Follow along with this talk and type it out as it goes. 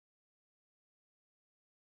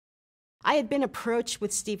I had been approached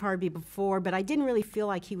with Steve Harvey before, but I didn't really feel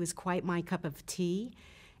like he was quite my cup of tea,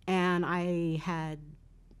 and I had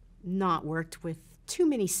not worked with too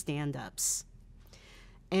many stand-ups.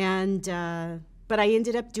 And but I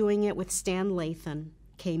ended up doing it with Stan Lathan,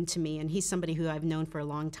 came to me, and he's somebody who I've known for a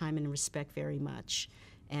long time and respect very much.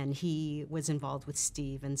 And he was involved with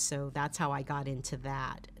Steve, and so that's how I got into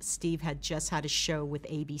that. Steve had just had a show with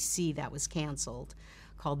ABC that was canceled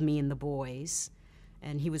called Me and the Boys,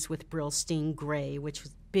 and he was with Brillstein Gray, which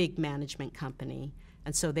was a big management company,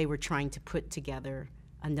 and so they were trying to put together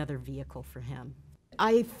another vehicle for him.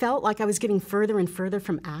 I felt like I was getting further and further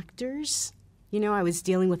from actors. You know, I was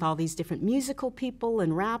dealing with all these different musical people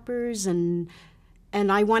and rappers, and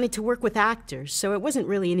I wanted to work with actors. So it wasn't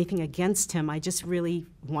really anything against him. I just really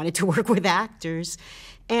wanted to work with actors.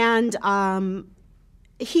 And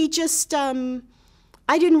he just, I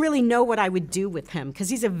didn't really know what I would do with him, because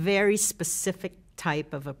he's a very specific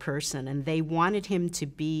type of a person, and they wanted him to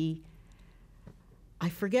be, I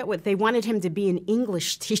forget what, they wanted him to be an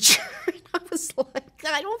English teacher. I was like,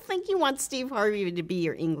 I don't think you want Steve Harvey to be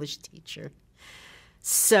your English teacher.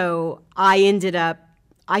 So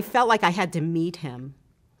I felt like I had to meet him.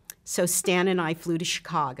 So Stan and I flew to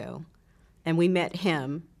Chicago, and we met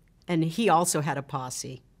him, and he also had a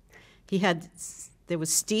posse. There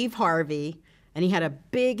was Steve Harvey, and he had a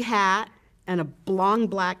big hat and a long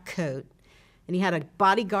black coat, and he had a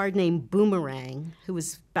bodyguard named Boomerang, who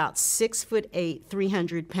was about 6'8",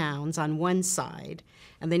 300 pounds on one side,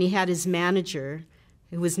 and then he had his manager,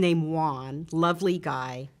 who was named Juan, lovely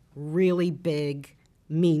guy, really big,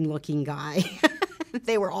 mean-looking guy.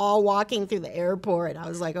 They were all walking through the airport. I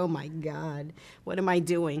was like, oh my God, what am I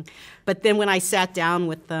doing? But then when I sat down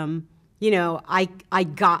with them, you know, I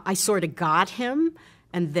sort of got him,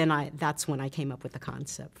 and then that's when I came up with the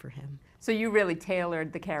concept for him. So you really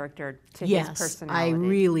tailored the character to his personality. Yes, I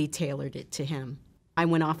really tailored it to him. I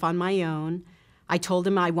went off on my own. I told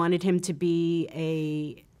him I wanted him to be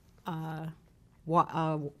a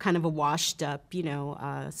kind of a washed-up, you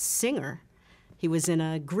know, singer. He was in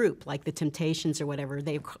a group like the Temptations or whatever.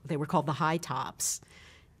 They were called the High Tops,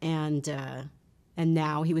 and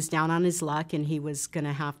now he was down on his luck, and he was going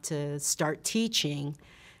to have to start teaching,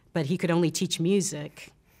 but he could only teach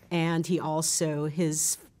music. And he also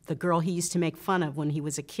the girl he used to make fun of when he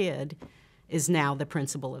was a kid is now the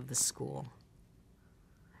principal of the school.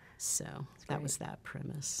 So that was that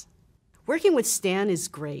premise. Working with Stan is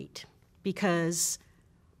great because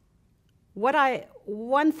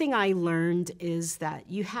one thing I learned is that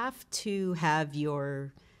you have to have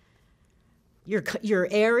your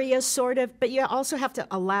area sort of, but you also have to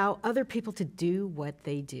allow other people to do what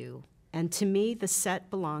they do. And to me, the set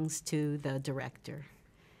belongs to the director.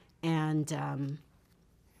 And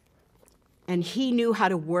he knew how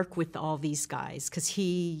to work with all these guys because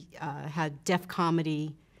he had Def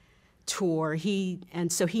Comedy tour.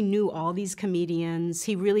 And so he knew all these comedians.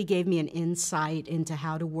 He really gave me an insight into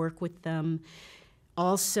how to work with them.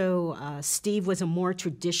 Also, Steve was a more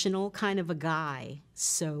traditional kind of a guy,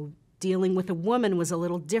 so dealing with a woman was a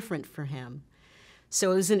little different for him.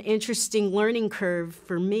 So it was an interesting learning curve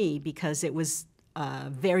for me because it was a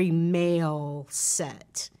very male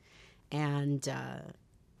set. And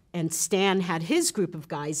Stan had his group of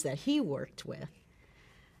guys that he worked with.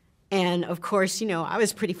 And of course, you know, I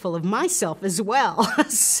was pretty full of myself as well.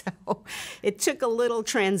 So it took a little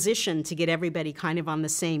transition to get everybody kind of on the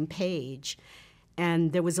same page.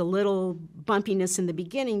 And there was a little bumpiness in the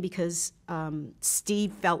beginning because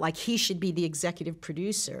Steve felt like he should be the executive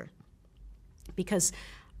producer because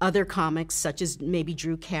other comics, such as maybe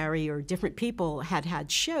Drew Carey or different people, had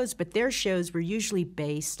shows, but their shows were usually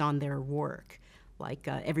based on their work. Like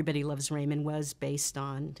Everybody Loves Raymond was based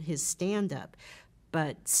on his stand-up.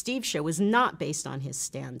 But Steve's show was not based on his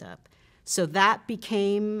stand-up. So that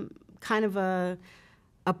became kind of a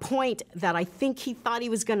point that I think he thought he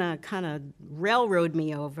was going to kind of railroad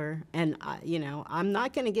me over. And, you know, I'm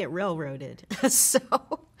not going to get railroaded. So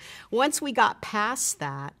once we got past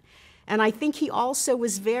that, and I think he also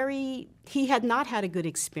was he had not had a good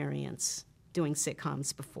experience doing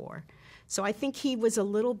sitcoms before. So I think he was a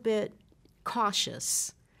little bit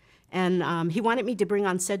cautious. And he wanted me to bring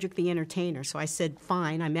on Cedric the Entertainer. So I said,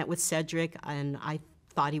 fine. I met with Cedric, and I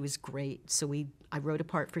thought he was great. So I wrote a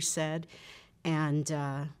part for Ced. And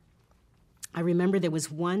I remember there was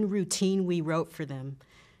one routine we wrote for them.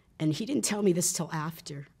 And he didn't tell me this till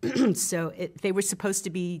after. So they were supposed to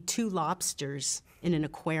be two lobsters in an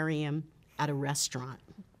aquarium at a restaurant.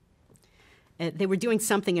 They were doing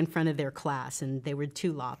something in front of their class, and they were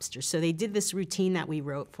two lobsters. So they did this routine that we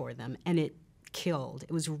wrote for them, and it killed.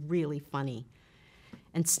 It was really funny.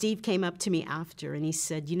 And Steve came up to me after, and he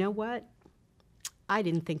said, you know what? I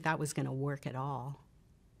didn't think that was going to work at all.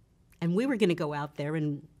 And we were going to go out there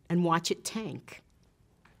and watch it tank.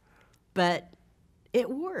 But it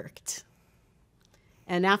worked.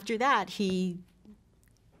 And after that,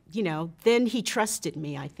 then he trusted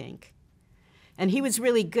me, I think. And he was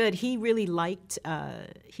really good. He really liked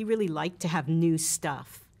to have new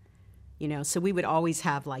stuff. So we would always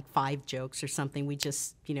have like 5 jokes or something. We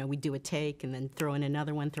just, we'd do a take and then throw in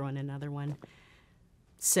another one.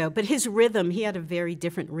 So, but his rhythm, he had a very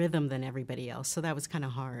different rhythm than everybody else, so that was kind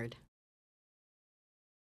of hard.